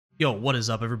Yo, what is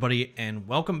up, everybody, and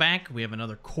welcome back. We have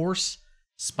another course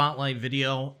spotlight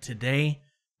video today.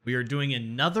 We are doing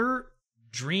another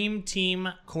Dream Team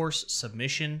course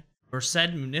submission.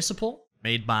 MERCED Municipal,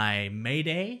 made by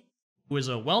Mayday, who is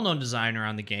a well-known designer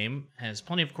on the game, has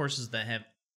plenty of courses that have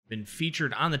been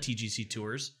featured on the TGC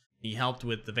tours. He helped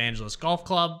with the Evangelist Golf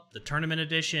Club, the Tournament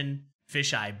Edition,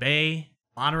 Fisheye Bay,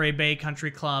 Monterey Bay Country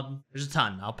Club. There's a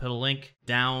ton. I'll put a link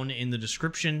down in the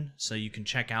description so you can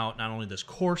check out not only this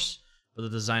course, but the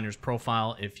designer's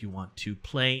profile if you want to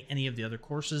play any of the other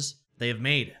courses they have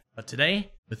made. But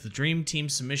today, with the Dream Team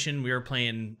submission, we are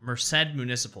playing MERCED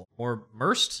Municipal, or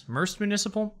MERCED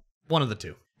Municipal? One of the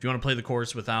two. If you want to play the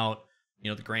course without,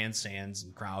 the grandstands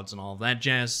and crowds and all of that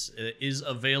jazz, it is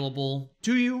available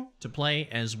to you to play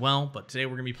as well. But today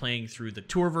we're going to be playing through the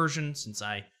tour version, since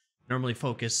I normally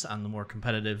focus on the more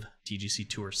competitive TGC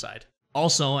Tour side.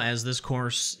 Also, as this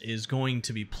course is going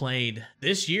to be played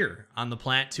this year on the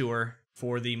Platte Tour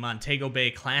for the Montego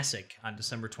Bay Classic on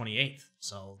December 28th.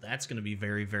 So that's going to be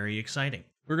very, very exciting.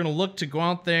 We're going to look to go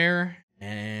out there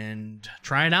and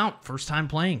try it out. First time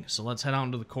playing. So let's head out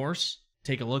into the course,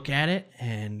 take a look at it,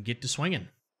 and get to swinging.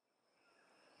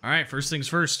 All right, first things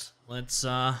first. Let's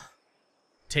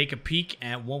take a peek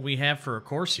at what we have for a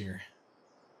course here.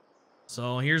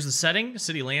 So here's the setting,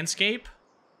 city landscape.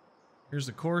 Here's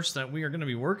the course that we are going to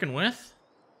be working with.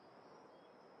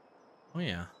 Oh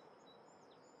yeah.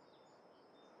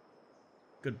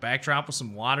 Good backdrop with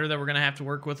some water that we're going to have to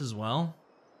work with as well.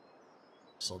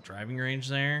 Still driving range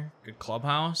there. Good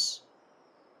clubhouse.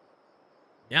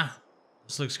 Yeah,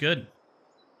 this looks good.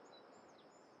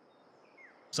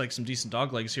 Looks like some decent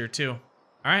dog legs here too. All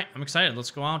right, I'm excited.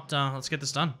 Let's go out. Let's get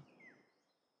this done.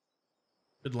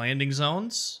 Good landing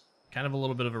zones. Kind of a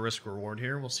little bit of a risk reward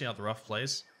here. We'll see how the rough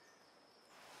plays.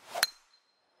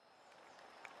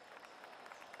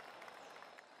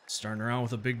 Starting around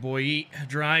with a big boy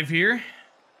drive here.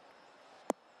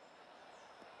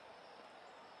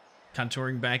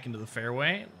 Contouring back into the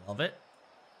fairway. Love it.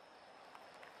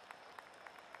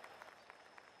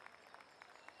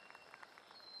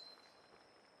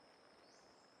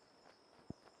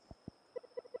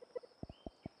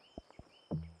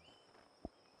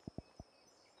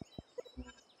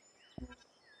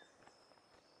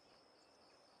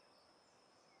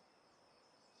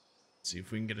 See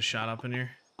if we can get a shot up in here.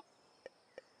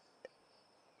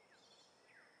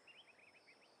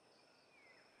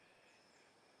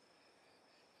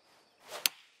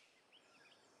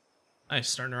 Nice,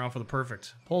 starting her off with a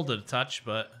perfect. Pulled it a touch,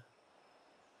 but...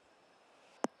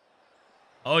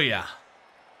 oh yeah.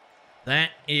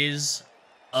 That is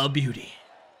a beauty.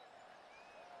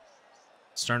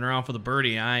 Starting her off with a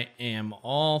birdie. I am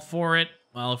all for it.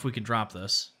 Well, if we can drop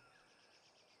this.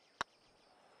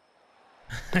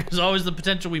 There's always the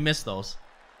potential we miss those.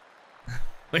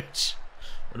 Which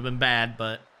would have been bad,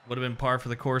 but would have been par for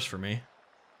the course for me.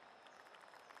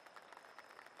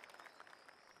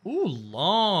 Ooh,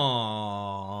 long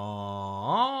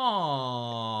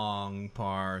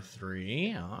par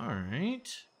 3. All right.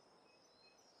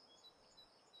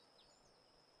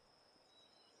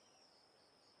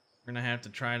 We're going to have to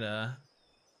try to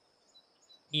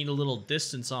eat a little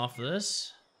distance off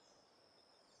this.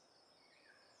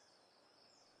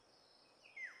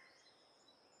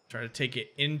 Try to take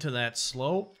it into that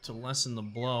slope to lessen the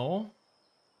blow.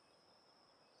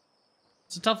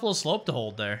 It's a tough little slope to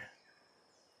hold there.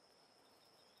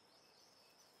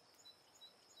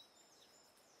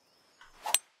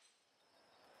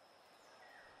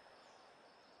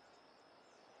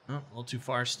 Oh, a little too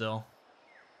far still.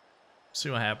 See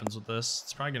what happens with this.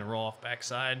 It's probably going to roll off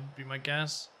backside, be my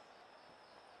guess.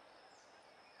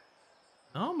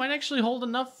 Oh, might actually hold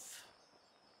enough.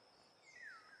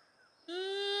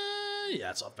 Yeah,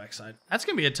 it's off backside. That's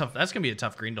gonna be a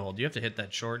tough green to hold. You have to hit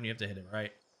that short and you have to hit it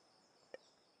right.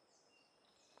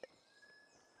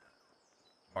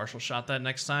 Partial shot that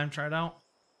next time, try it out.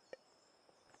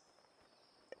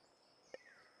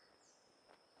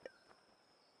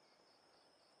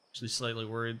 Actually slightly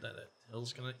worried that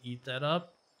Hill's gonna eat that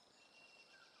up.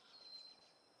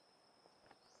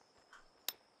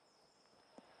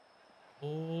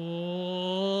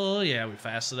 Oh yeah, we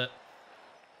fasted it.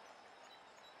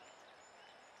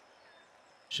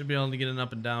 Should be able to get an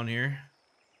up and down here.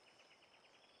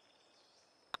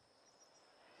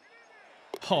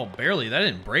 Oh, barely. That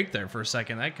didn't break there for a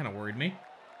second. That kind of worried me.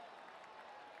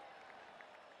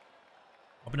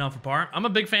 Up and down for par. I'm a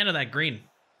big fan of that green.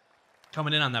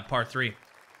 Coming in on that par 3.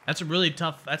 That's a really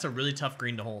tough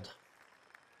green to hold.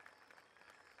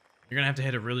 You're going to have to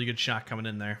hit a really good shot coming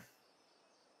in there.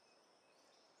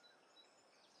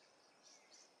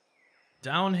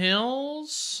 Downhill,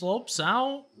 slopes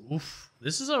out. Oof.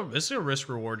 This is a risk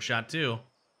reward shot too.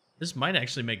 This might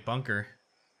actually make bunker.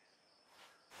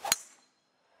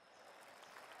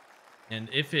 And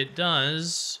if it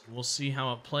does, we'll see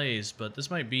how it plays. But this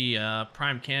might be a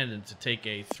prime candidate to take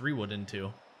a 3-wood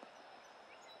into.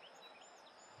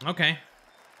 Okay.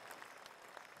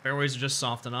 Fairways are just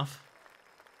soft enough.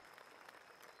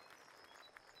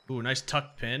 Ooh, nice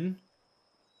tucked pin.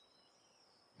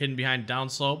 Hidden behind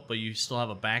downslope, but you still have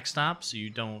a backstop, so you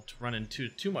don't run into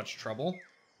too much trouble.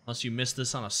 Unless you miss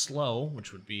this on a slow,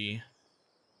 which would be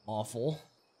awful.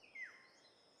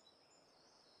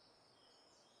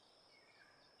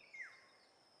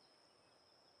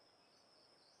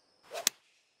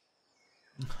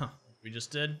 We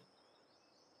just did.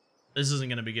 This isn't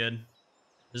going to be good.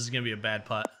 This is going to be a bad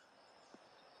putt.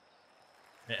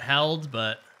 It held,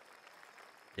 but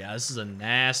yeah, this is a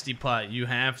nasty putt. You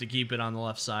have to keep it on the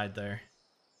left side there.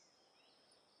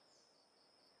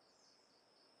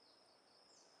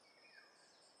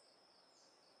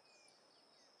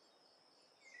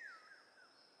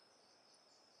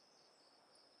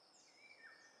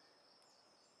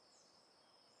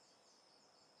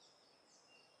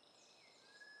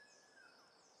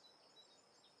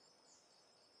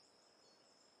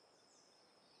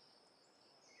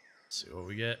 Let's see what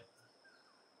we get.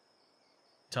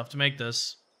 Tough to make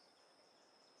this.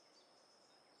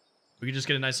 We could just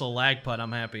get a nice little lag putt,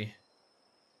 I'm happy.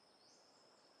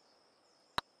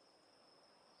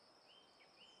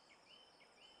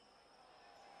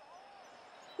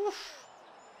 Oof.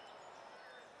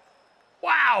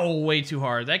 Wow, way too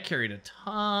hard. That carried a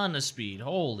ton of speed.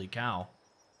 Holy cow.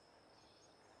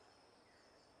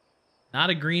 Not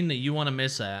a green that you want to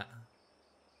miss at.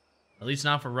 At least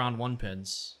not for round 1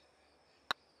 pins.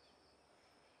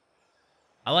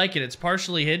 I like it. It's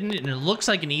partially hidden, and it looks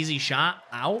like an easy shot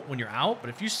out when you're out, but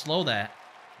if you slow that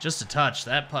just a touch,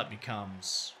 that putt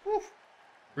becomes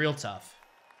real tough.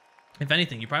 If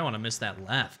anything, you probably want to miss that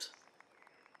left.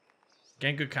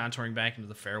 Getting good contouring back into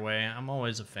the fairway. I'm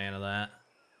always a fan of that.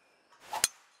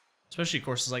 Especially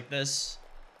courses like this.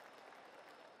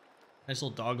 Nice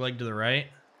little dog leg to the right.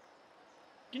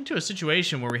 Get into a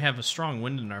situation where we have a strong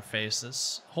wind in our face.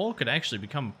 This hole could actually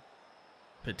become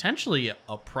potentially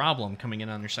a problem coming in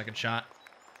on your second shot.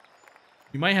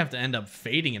 You might have to end up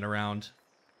fading it around,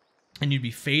 and you'd be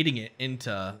fading it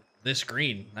into this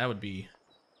green. That'd be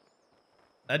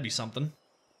something.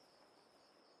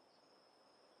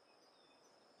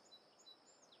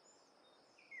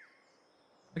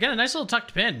 Again, a nice little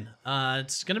tucked pin.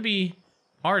 It's gonna be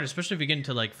hard, especially if you get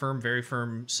into like very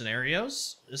firm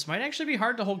scenarios. This might actually be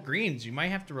hard to hold greens. You might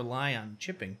have to rely on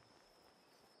chipping,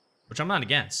 which I'm not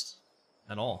against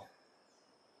at all.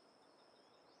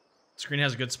 Screen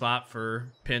has a good spot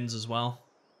for pins as well,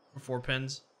 for 4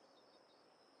 pins.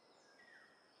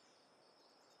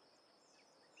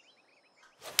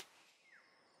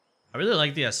 I really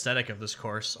like the aesthetic of this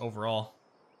course overall.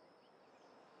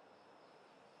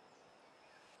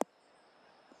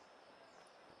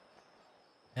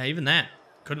 Yeah, even that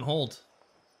couldn't hold.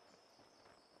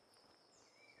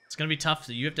 It's gonna be tough.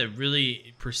 You have to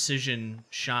really precision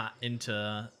shot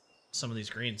into some of these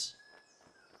greens.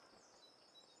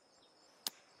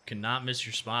 Cannot miss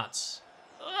your spots.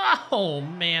 Oh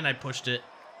man, I pushed it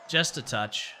just a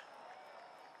touch.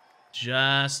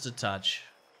 Just a touch.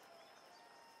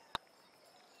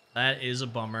 That is a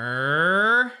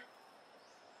bummer.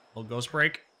 Little ghost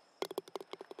break.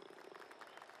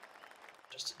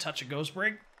 Just a touch of ghost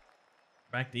break.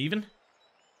 Back to even.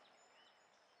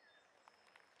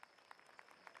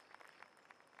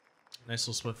 Nice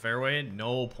little split fairway.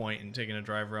 No point in taking a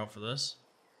driver out for this.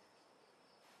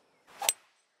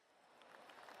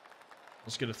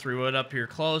 Let's get a 3-wood up here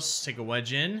close. Take a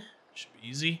wedge in. Should be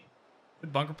easy.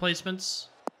 Good bunker placements.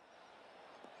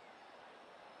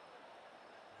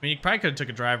 I mean, you probably could have took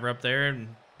a driver up there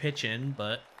and pitch in,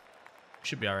 but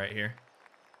should be all right here.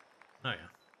 Oh yeah.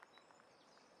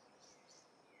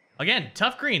 Again,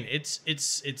 tough green.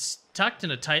 It's tucked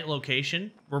in a tight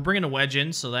location. We're bringing a wedge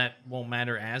in, so that won't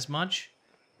matter as much.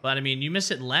 But I mean, you miss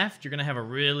it left, you're gonna have a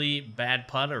really bad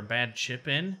putt or bad chip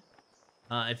in.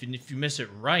 If you miss it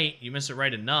right, you miss it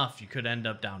right enough, you could end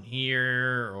up down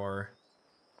here, or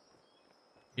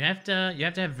you have to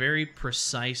have very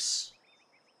precise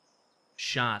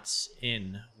shots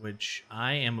in, which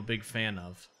I am a big fan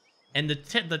of. And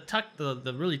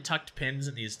the really tucked pins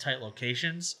in these tight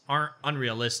locations aren't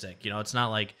unrealistic. You know, it's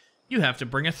not like you have to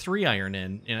bring a 3-iron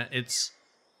in. You know,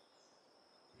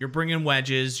 you're bringing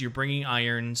wedges, you're bringing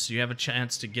irons, you have a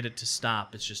chance to get it to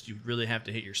stop. It's just you really have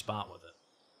to hit your spot with it.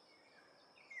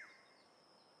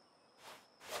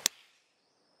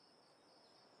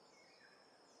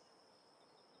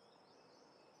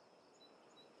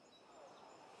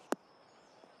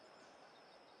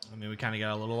 mean, we kind of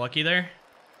got a little lucky there.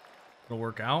 It'll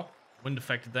work out. Wind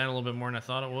affected that a little bit more than I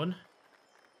thought it would.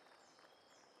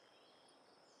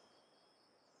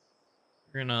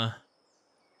 We're gonna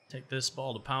take this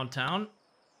ball to Pound Town.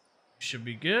 Should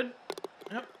be good.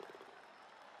 Yep.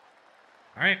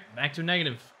 All right, back to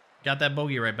negative. Got that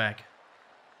bogey right back.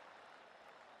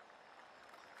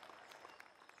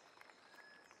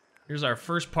 Here's our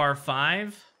first par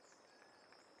 5.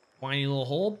 Whiny little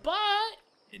hole, but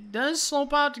it does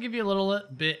slope out to give you a little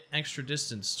bit extra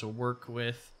distance to work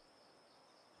with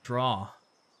draw.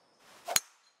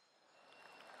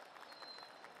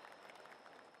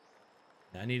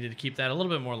 I needed to keep that a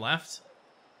little bit more left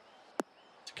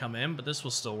to come in, but this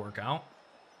will still work out.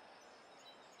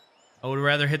 I would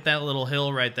rather hit that little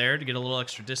hill right there to get a little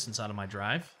extra distance out of my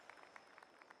drive.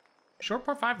 Short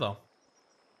par 5, though.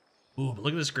 Ooh, but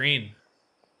look at this green.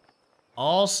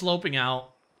 All sloping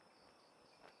out.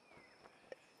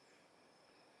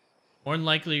 More than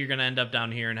likely, you're going to end up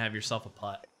down here and have yourself a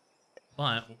putt.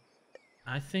 But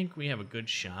I think we have a good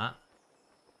shot.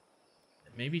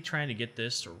 Maybe trying to get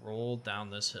this to roll down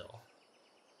this hill.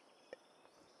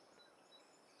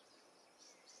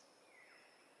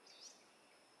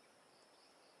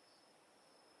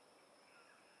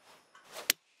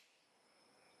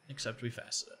 Except we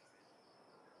fasted it.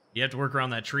 You have to work around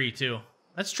that tree, too.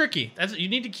 That's tricky. You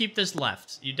need to keep this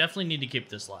left. You definitely need to keep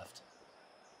this left.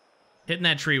 Hitting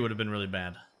that tree would have been really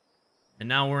bad. And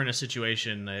now we're in a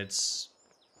situation that's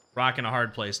rocking a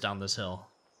hard place down this hill.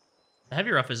 The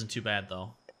heavy rough isn't too bad,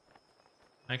 though.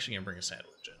 I'm actually going to bring a sandwich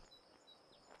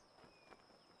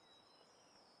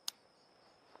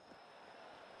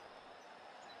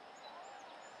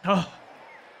in. Oh!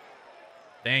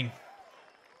 Dang.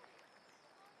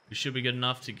 We should be good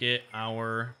enough to get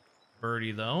our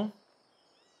birdie, though.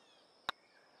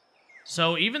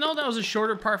 So even though that was a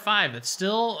shorter par 5, it's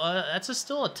still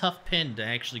still a tough pin to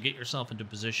actually get yourself into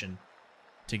position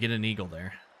to get an eagle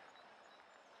there.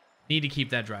 Need to keep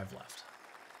that drive left.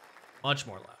 Much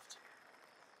more left.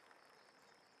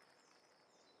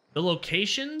 The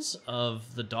locations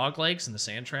of the dog legs and the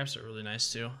sand traps are really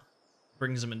nice too.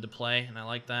 Brings them into play, and I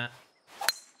like that.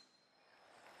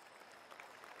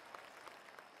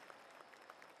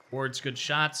 Awards good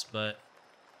shots, but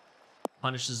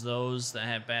punishes those that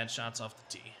have bad shots off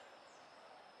the tee.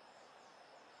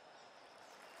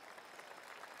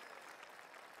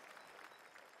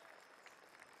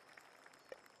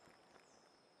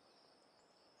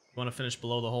 Want to finish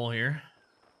below the hole here.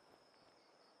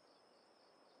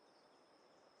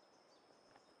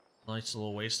 Nice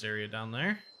little waste area down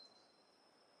there.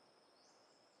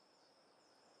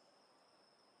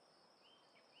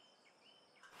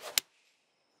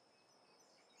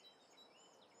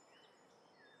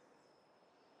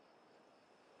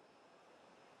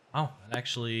 Oh, that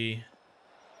actually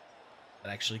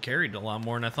carried a lot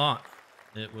more than I thought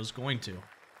it was going to.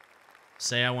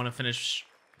 Say I want to finish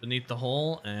beneath the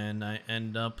hole, and I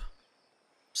end up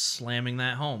slamming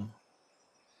that home.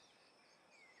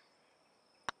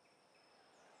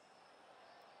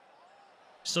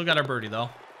 Still got our birdie, though.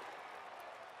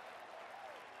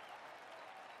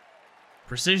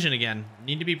 Precision again.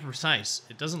 Need to be precise.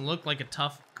 It doesn't look like a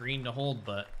tough green to hold,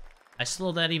 but I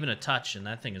slowed that even a touch, and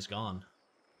that thing is gone.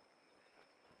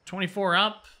 24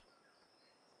 up.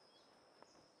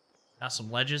 Got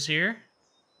some ledges here.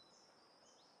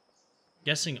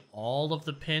 Guessing all of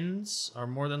the pins are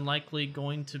more than likely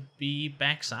going to be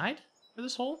backside for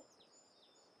this hole.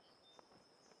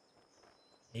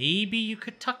 Maybe you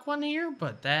could tuck one here,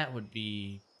 but that would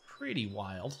be pretty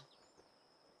wild.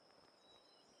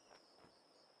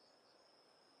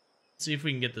 Let's see if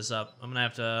we can get this up. I'm going to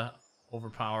have to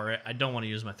overpower it. I don't want to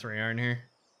use my 3-iron here.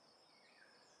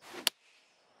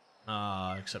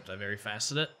 Except I very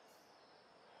fasted it.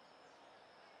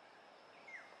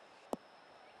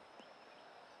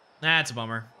 That's a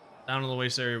bummer. Down to the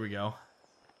waist area we go.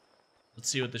 Let's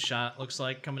see what the shot looks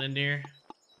like coming into here.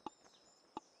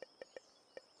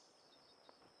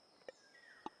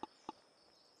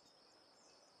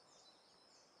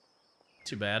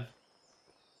 Too bad.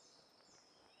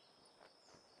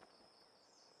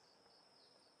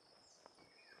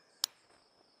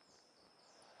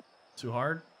 Too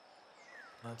hard?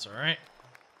 That's all right.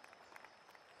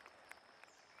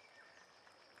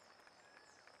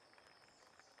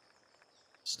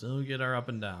 Still get our up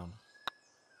and down.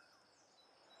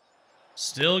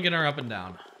 Still get our up and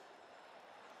down.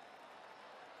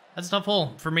 That's a tough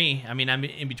hole for me. I mean, I'm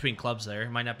in between clubs there. It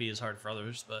might not be as hard for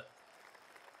others, but...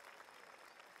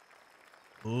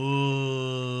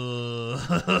 Ooh.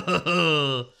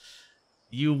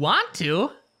 You want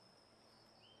to?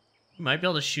 You might be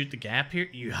able to shoot the gap here.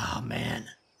 Oh, man.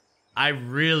 I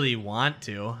really want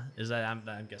to. Is that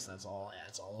I guess that's all. Yeah,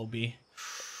 it's all OB.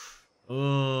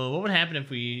 Oh, what would happen if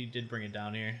we did bring it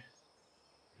down here?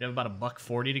 We have about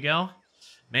 $1.40 to go.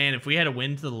 Man, if we had a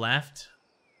wind to the left,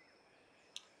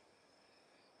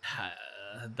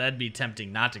 that'd be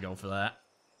tempting not to go for that.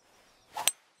 I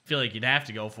feel like you'd have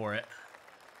to go for it.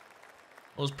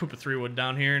 We'll just poop a 3-wood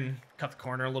down here and cut the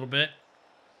corner a little bit.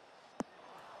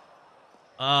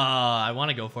 I want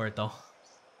to go for it though.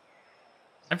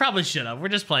 I probably should have. We're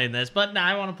just playing this, but nah,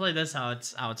 I want to play this how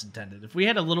it's intended. If we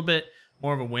had a little bit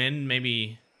more of a wind,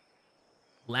 maybe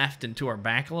left and to our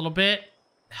back a little bit,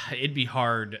 it'd be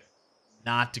hard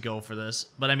not to go for this.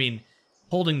 But I mean,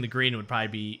 holding the green would probably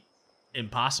be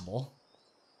impossible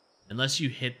unless you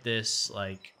hit this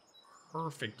like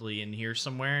perfectly in here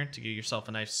somewhere to give yourself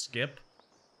a nice skip.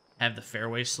 Have the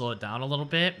fairway slow it down a little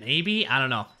bit, maybe. I don't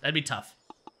know. That'd be tough.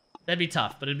 That'd be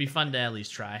tough, but it'd be fun to at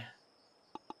least try.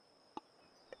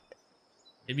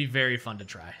 It'd be very fun to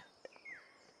try.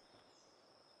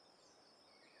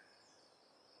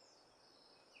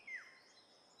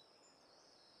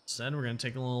 Instead, we're going to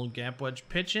take a little gap wedge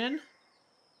pitch in.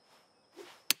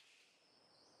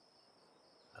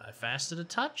 I fasted a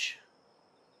touch.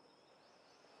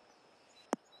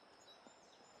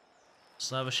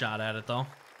 Still have a shot at it, though.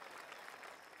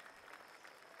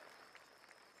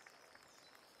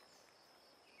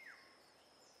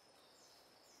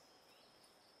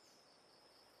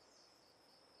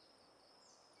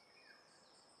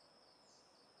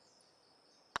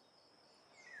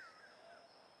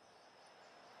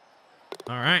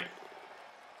 All right.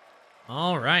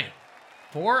 All right.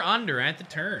 4 under at the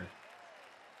turn.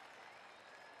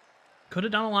 Could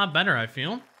have done a lot better, I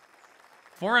feel.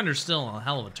 4 under still a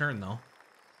hell of a turn, though.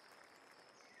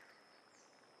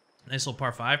 Nice little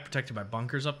par 5, protected by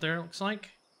bunkers up there, it looks like.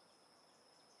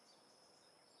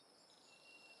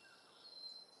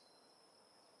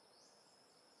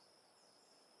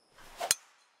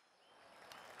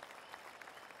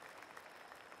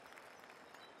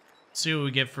 See what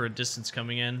we get for a distance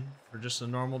coming in for just a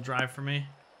normal drive for me.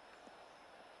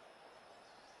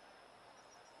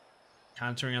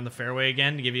 Contouring on the fairway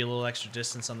again to give you a little extra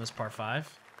distance on this par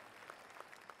 5.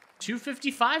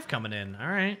 255 coming in. All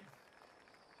right.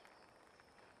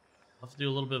 I'll have to do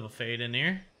a little bit of a fade in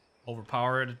here.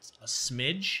 Overpower it a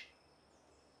smidge.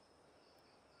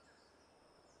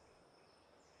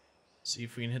 See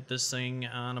if we can hit this thing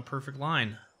on a perfect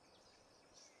line.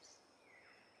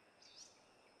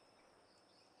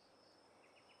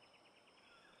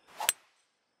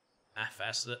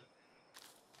 Fasted it.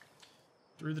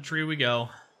 Through the tree we go.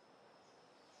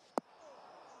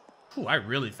 Ooh, I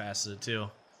really fasted it too.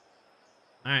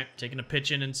 Alright, taking a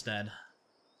pitch in instead.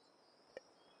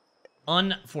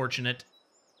 Unfortunate.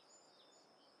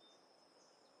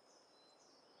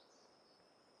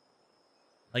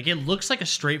 Like, it looks like a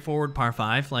straightforward par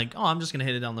 5. Like, oh, I'm just going to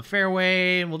hit it down the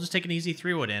fairway, and we'll just take an easy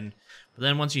 3-wood in. But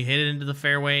then once you hit it into the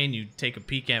fairway and you take a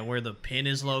peek at where the pin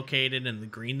is located and the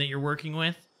green that you're working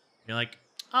with, you're like,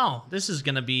 oh, this is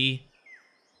going to be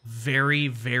very,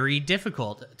 very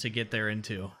difficult to get there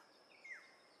into.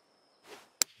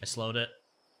 I slowed it.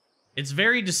 It's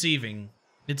very deceiving.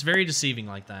 It's very deceiving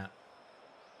like that.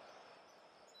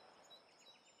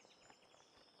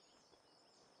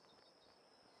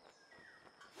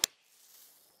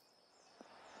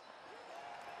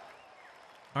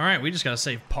 All right, we just got to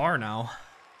save par now.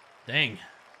 Dang.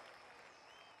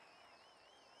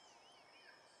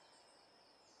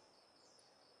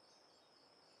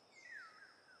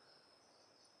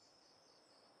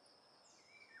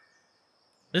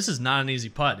 This is not an easy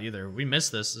putt either. We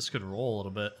missed this. This could roll a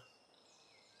little bit.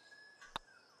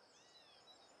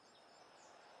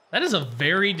 That is a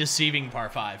very deceiving par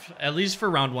 5, at least for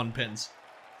round 1 pins.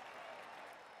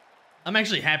 I'm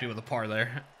actually happy with the par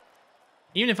there.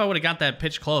 Even if I would have got that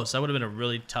pitch close, that would have been a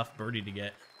really tough birdie to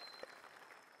get.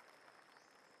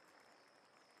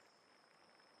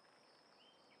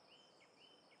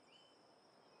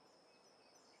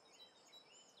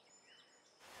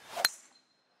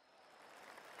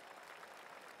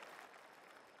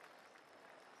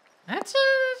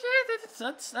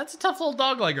 That's a tough little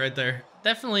dog leg right there.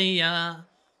 Definitely I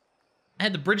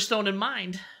had the Bridgestone in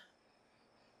mind.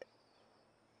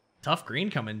 Tough green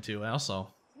coming too also.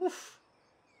 Oof.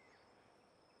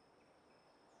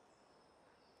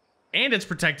 And it's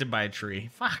protected by a tree.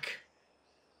 Fuck.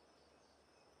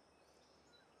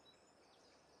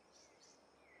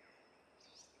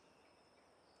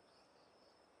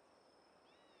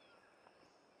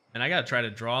 And I gotta try to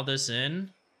draw this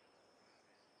in.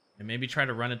 And maybe try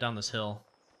to run it down this hill.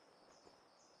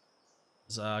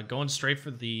 Going straight for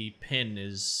the pin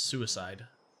is suicide.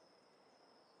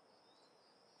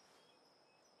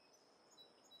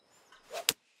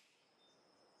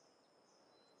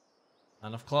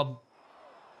 enough club.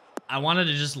 I wanted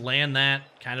to just land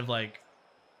that kind of like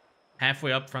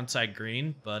halfway up frontside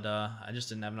green, but I just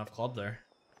didn't have enough club there.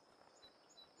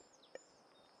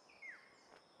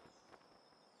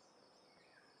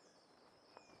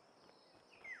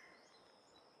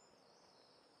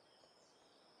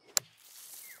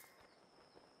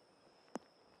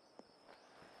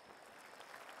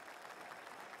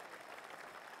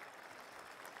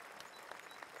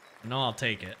 No, I'll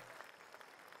take it.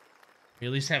 We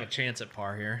at least have a chance at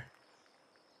par here.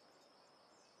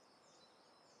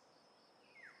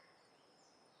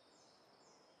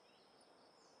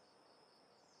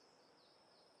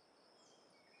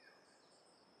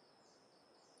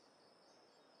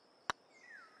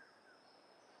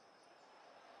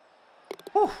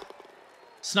 Whew.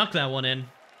 Snuck that one in.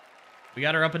 We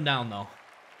got her up and down, though.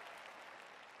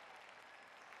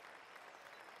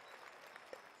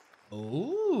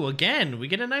 Ooh, again, we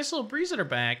get a nice little breeze at our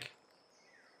back.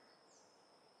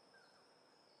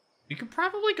 We could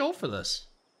probably go for this.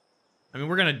 I mean,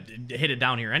 we're going to hit it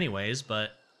down here anyways,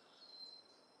 but...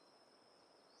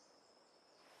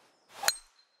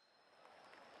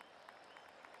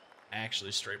 I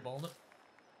actually straight balled it.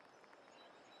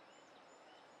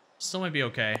 Still might be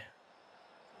okay.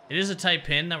 It is a tight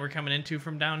pin that we're coming into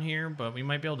from down here, but we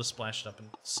might be able to splash it up and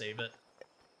save it.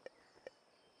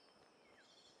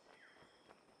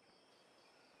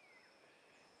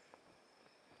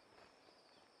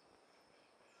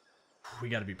 We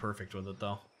got to be perfect with it,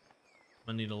 though. I'm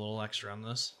going to need a little extra on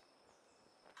this.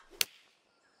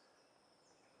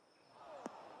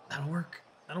 That'll work.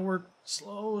 That'll work.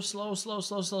 Slow, slow, slow,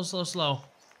 slow, slow, slow, slow.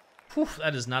 Whew,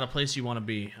 that is not a place you want to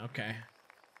be. Okay.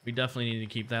 We definitely need to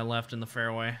keep that left in the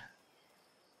fairway.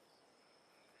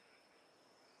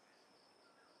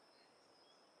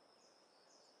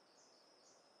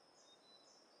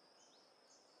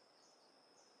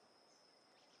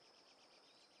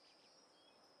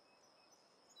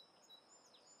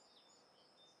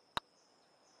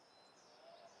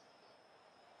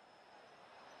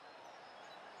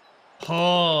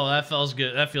 Oh, that feels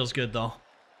good. That feels good, though.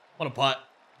 What a putt.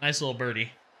 Nice little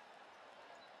birdie.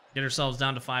 Get ourselves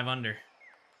down to 5 under.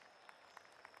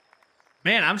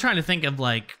 Man, I'm trying to think of,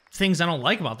 like, things I don't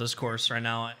like about this course right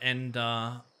now. And,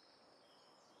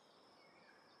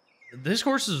 this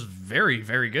course is very,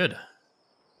 very good.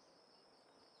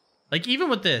 Like, even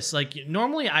with this, like,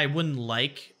 normally I wouldn't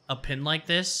like a pin like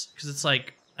this. Because it's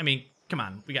like, I mean, come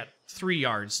on. We got 3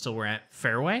 yards till we're at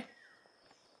fairway.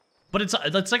 But it's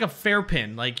like a fair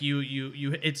pin. Like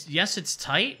it's yes, it's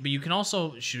tight, but you can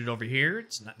also shoot it over here.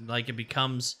 It's not like it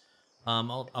becomes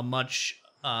a much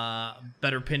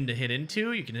better pin to hit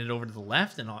into. You can hit it over to the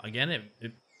left, and again,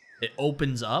 it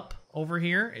opens up over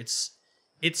here.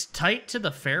 It's tight to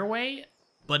the fairway,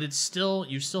 but it's still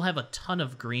you still have a ton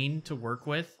of green to work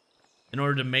with in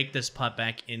order to make this putt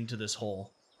back into this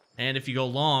hole. And if you go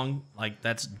long, like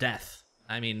that's death.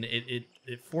 I mean,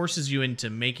 it forces you into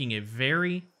making a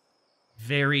very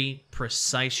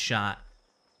precise shot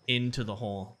into the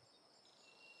hole.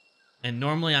 And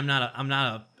normally I'm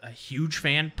not a huge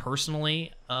fan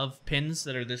personally of pins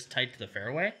that are this tight to the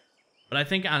fairway, but I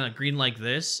think on a green like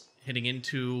this, hitting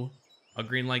into a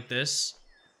green like this,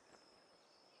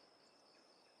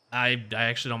 I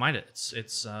actually don't mind it.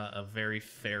 It's a very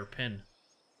fair pin.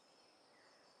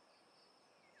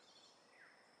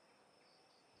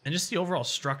 And just the overall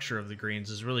structure of the greens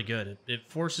is really good.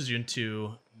 It forces you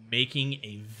into making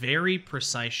a very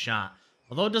precise shot.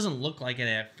 Although it doesn't look like it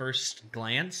at first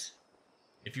glance,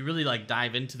 if you really like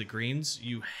dive into the greens,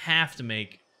 you have to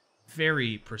make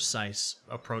very precise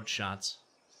approach shots,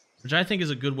 which I think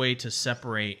is a good way to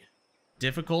separate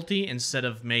difficulty instead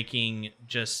of making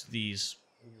just these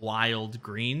wild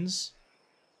greens.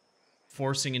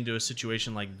 Forcing into a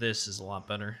situation like this is a lot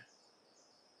better.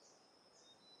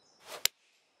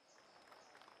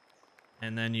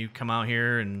 And then you come out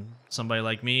here and somebody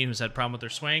like me who's had a problem with their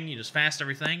swing, you just fast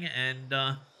everything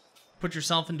and put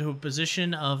yourself into a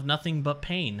position of nothing but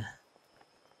pain.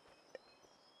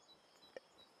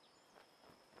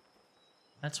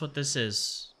 That's what this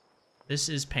is. This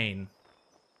is pain.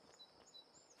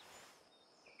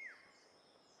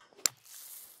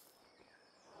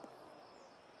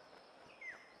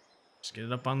 Just get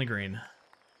it up on the green.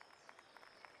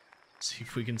 See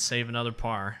if we can save another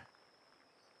par.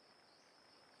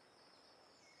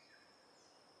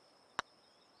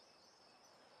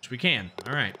 Which we can.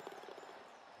 All right.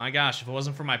 My gosh, if it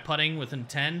wasn't for my putting within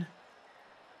 10,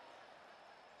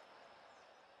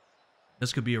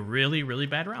 this could be a really, really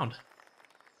bad round.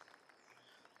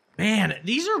 Man,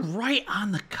 these are right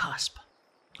on the cusp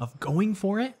of going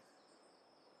for it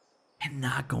and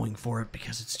not going for it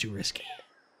because it's too risky.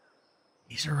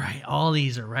 These are right. All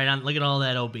these are right on. Look at all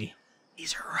that OB.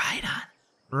 These are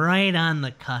right on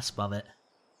the cusp of it.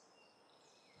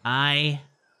 I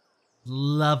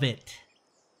love it.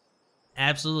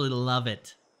 Absolutely love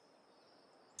it.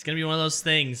 It's going to be one of those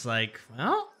things like,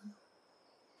 well,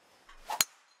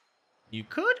 you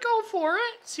could go for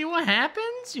it. See what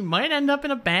happens. You might end up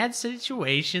in a bad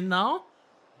situation, though.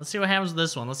 Let's see what happens with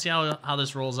this one. Let's see how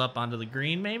this rolls up onto the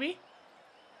green, maybe.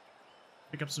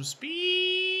 Pick up some speed.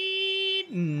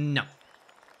 No.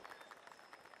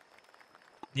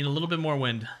 Need a little bit more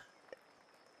wind.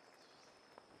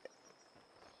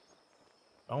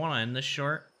 I want to end this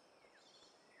short.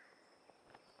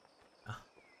 Oh.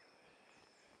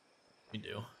 We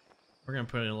do. We're going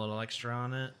to put a little extra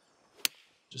on it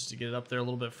just to get it up there a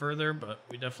little bit further, but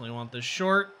we definitely want this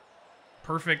short.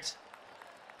 Perfect.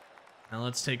 Now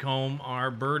let's take home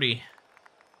our birdie.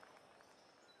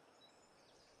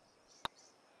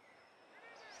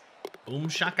 Boom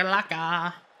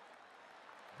shakalaka.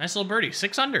 Nice little birdie.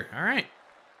 6 under. All right.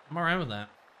 I'm all right with that.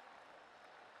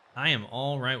 I am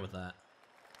all right with that.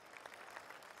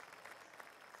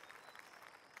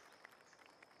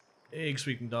 Big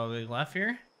sweeping dog leg left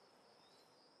here.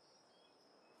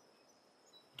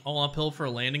 All uphill for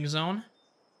a landing zone.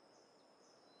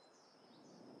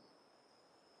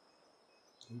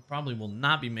 We probably will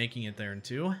not be making it there in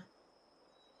 2.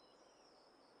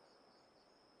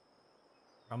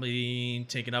 Probably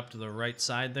take it up to the right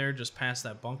side there, just past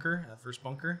that bunker, that first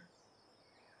bunker.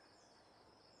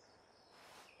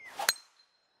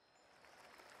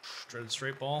 Dreaded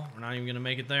straight ball. We're not even going to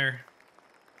make it there.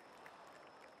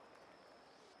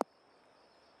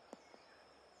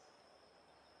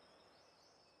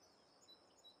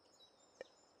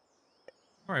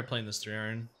 All right, playing this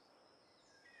 3-iron.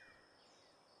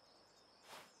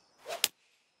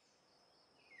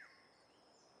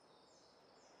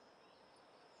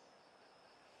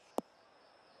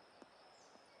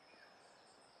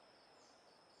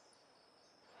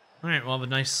 All right, we'll have a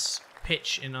nice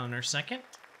pitch in on our second.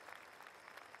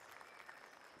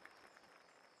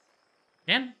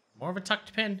 Again, more of a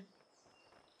tucked pin.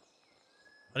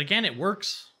 But again, it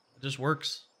works. It just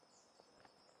works.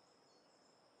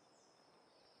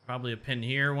 Probably a pin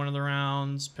here one of the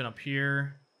rounds. Pin up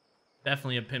here.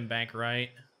 Definitely a pin back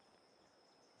right.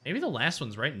 Maybe the last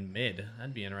one's right in mid.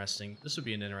 That'd be interesting. This would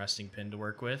be an interesting pin to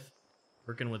work with.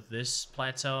 Working with this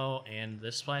plateau and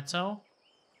this plateau.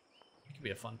 It could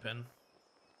be a fun pin.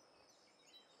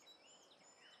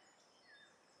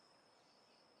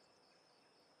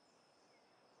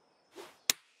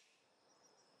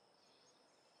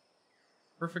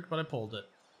 Perfect, but I pulled it.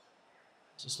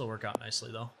 This will still work out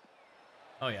nicely, though.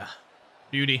 Oh, yeah.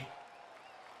 Beauty.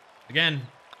 Again,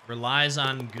 relies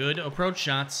on good approach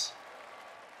shots.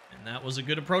 And that was a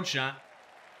good approach shot.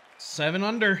 7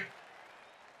 under.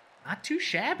 Not too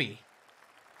shabby.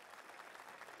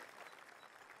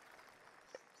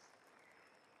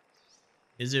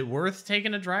 Is it worth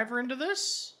taking a driver into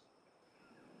this?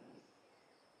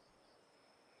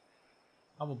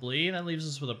 Probably. That leaves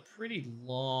us with a pretty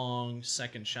long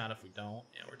second shot if we don't.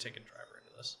 Yeah, we're taking driver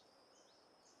into this.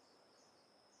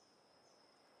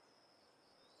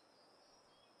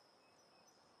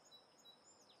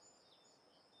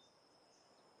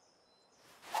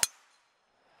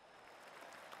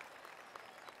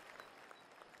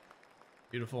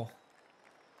 Beautiful.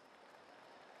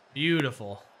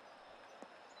 Beautiful.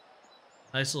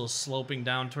 Nice little sloping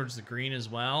down towards the green as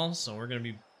well. So we're going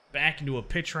to be back into a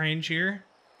pitch range here.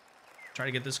 Try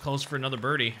to get this close for another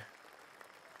birdie.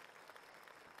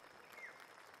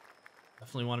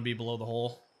 Definitely want to be below the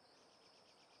hole.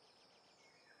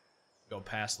 Go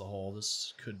past the hole.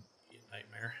 This could be a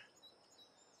nightmare.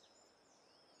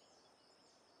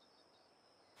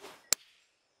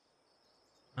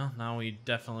 Well, now we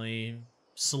definitely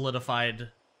solidified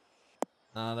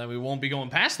that we won't be going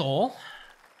past the hole.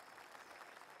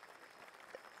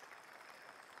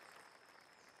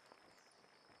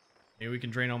 Maybe we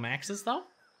can drain maxes though.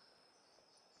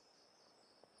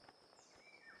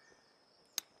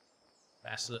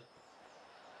 Pass it.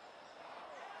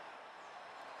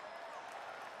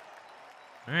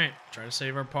 All right, try to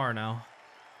save our par now.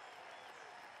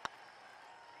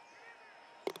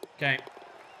 Okay. At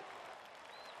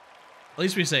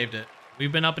least we saved it.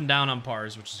 We've been up and down on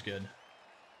pars, which is good.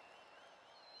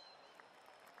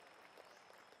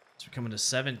 So we're coming to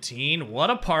 17. What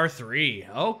a par 3.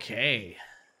 Okay.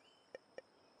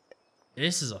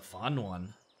 This is a fun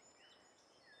one.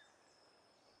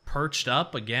 Perched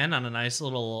up again on a nice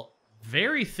little,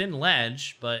 very thin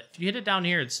ledge, but if you hit it down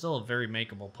here, it's still a very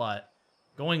makeable putt.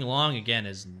 Going long again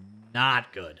is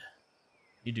not good.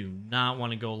 You do not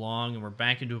want to go long, and we're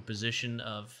back into a position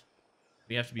of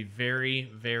we have to be very,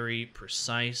 very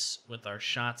precise with our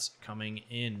shots coming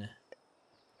in.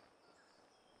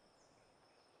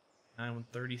 9-133.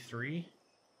 Where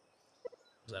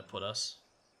does that put us?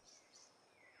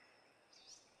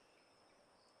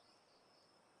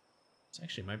 This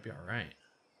actually might be all right.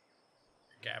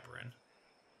 Gap we're in.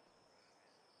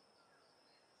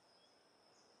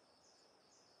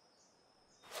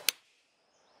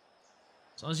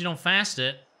 As long as you don't fast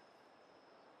it.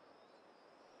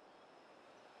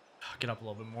 Get up a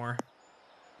little bit more.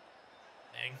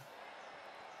 Dang.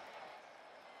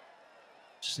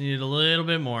 Just needed a little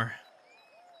bit more.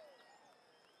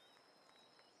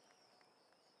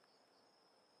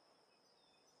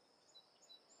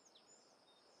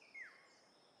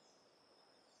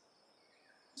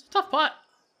 It's a tough putt.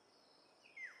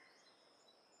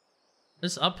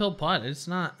 This uphill putt, it's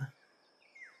not...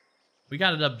 We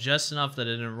got it up just enough that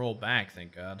it didn't roll back,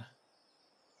 thank God.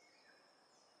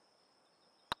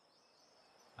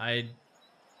 I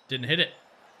didn't hit it.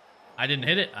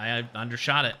 I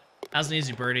undershot it. That was an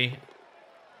easy birdie.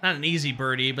 Not an easy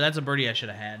birdie, but that's a birdie I should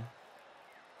have had.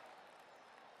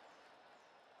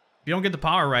 If you don't get the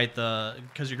power right,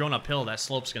 because you're going uphill, that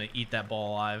slope's going to eat that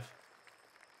ball alive.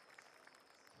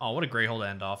 Oh, what a great hole to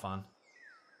end off on.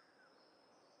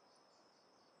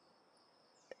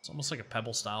 It's almost like a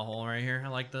pebble style hole right here. I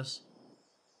like this.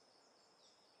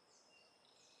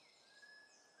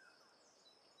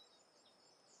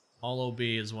 All OB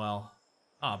as well.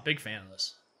 Oh, big fan of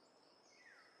this.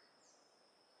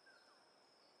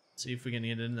 Let's see if we can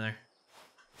get in there.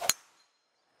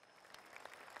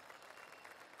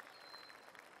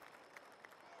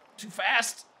 Too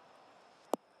fast.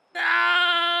 No!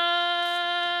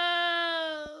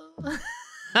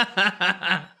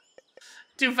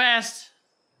 Too fast.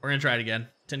 We're going to try it again.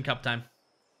 Tin cup time.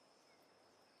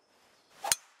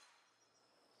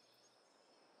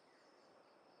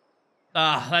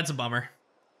 Ah, that's a bummer.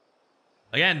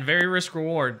 Again, very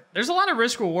risk-reward. There's a lot of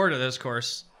risk-reward to this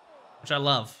course, which I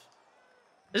love.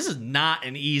 This is not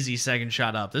an easy second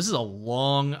shot up. This is a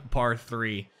long par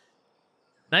 3.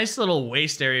 Nice little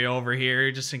waste area over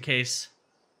here, just in case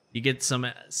you get some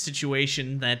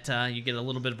situation that you get a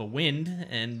little bit of a wind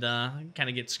and kind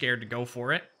of get scared to go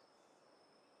for it.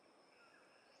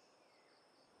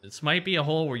 This might be a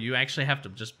hole where you actually have to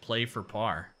just play for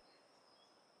par.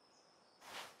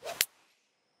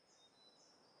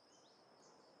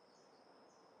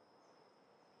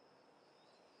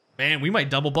 Man, we might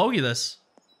double bogey this.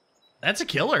 That's a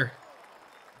killer.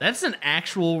 That's an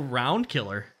actual round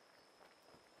killer.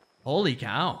 Holy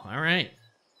cow. All right.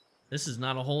 This is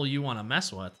not a hole you want to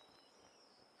mess with.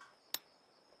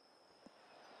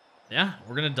 Yeah,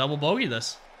 we're going to double bogey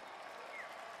this.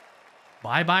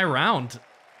 Bye-bye round.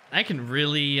 I can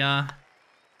really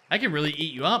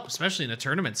eat you up, especially in a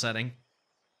tournament setting.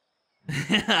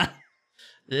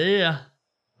 Yeah.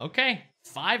 Okay.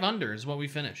 5 under is what we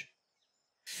finish.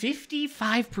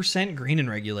 55% green in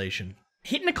regulation.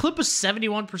 Hitting a clip of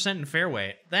 71% in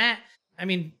fairway. That, I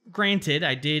mean, granted,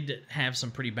 I did have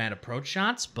some pretty bad approach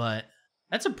shots, but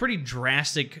that's a pretty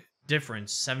drastic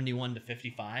difference, 71 to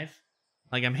 55.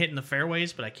 Like, I'm hitting the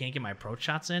fairways, but I can't get my approach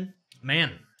shots in.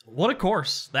 Man, what a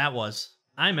course that was.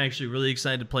 I'm actually really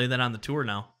excited to play that on the tour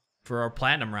now for our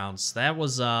platinum rounds. That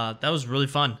was really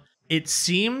fun. It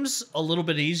seems a little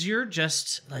bit easier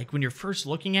just like when you're first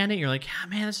looking at it, you're like, ah,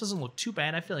 man, this doesn't look too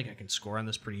bad. I feel like I can score on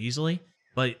this pretty easily.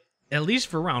 But at least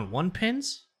for round 1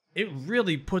 pins, it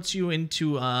really puts you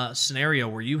into a scenario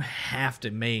where you have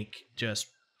to make just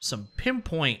some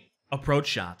pinpoint approach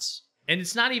shots. And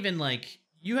it's not even like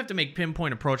you have to make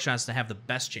pinpoint approach shots to have the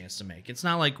best chance to make. It's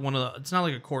not like it's not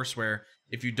like a course where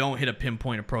if you don't hit a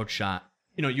pinpoint approach shot,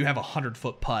 you know, you have a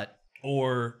 100-foot putt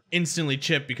or instantly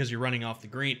chip because you're running off the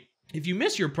green. If you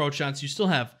miss your approach shots, you still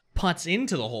have putts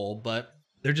into the hole, but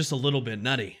they're just a little bit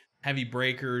nutty. Heavy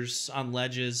breakers on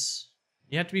ledges.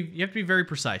 You have to be very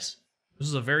precise. This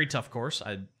is a very tough course.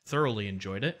 I thoroughly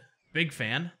enjoyed it. Big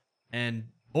fan. And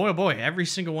boy, oh boy, every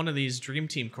single one of these Dream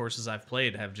Team courses I've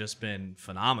played have just been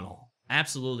phenomenal.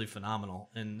 Absolutely phenomenal.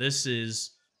 And this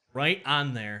is right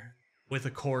on there with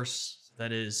a course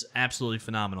that is absolutely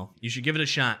phenomenal. You should give it a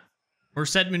shot.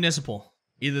 MERCED Municipal.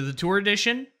 Either the Tour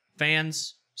Edition,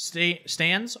 fans,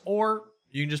 stands, or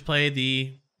you can just play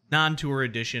the non-tour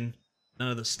edition.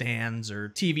 None of the stands or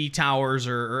TV towers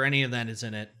or any of that is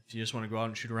in it. If you just want to go out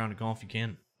and shoot around at golf, you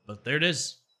can. But there it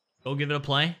is. Go give it a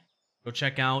play. Go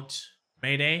check out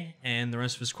Mayday and the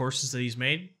rest of his courses that he's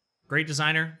made. Great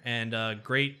designer and a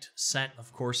great set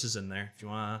of courses in there if you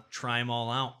want to try them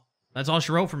all out. That's all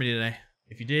she wrote for me today.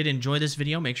 If you did enjoy this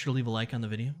video, make sure to leave a like on the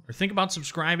video, or think about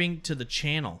subscribing to the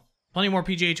channel. Plenty more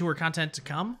PGA Tour content to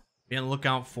come. Be on the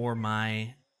lookout for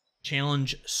my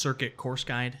Challenge Circuit course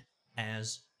guide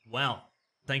as well.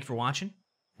 Thank you for watching,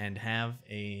 and have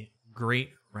a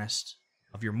great rest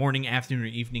of your morning, afternoon, or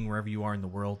evening, wherever you are in the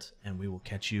world, and we will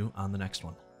catch you on the next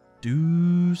one.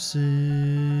 Deuces.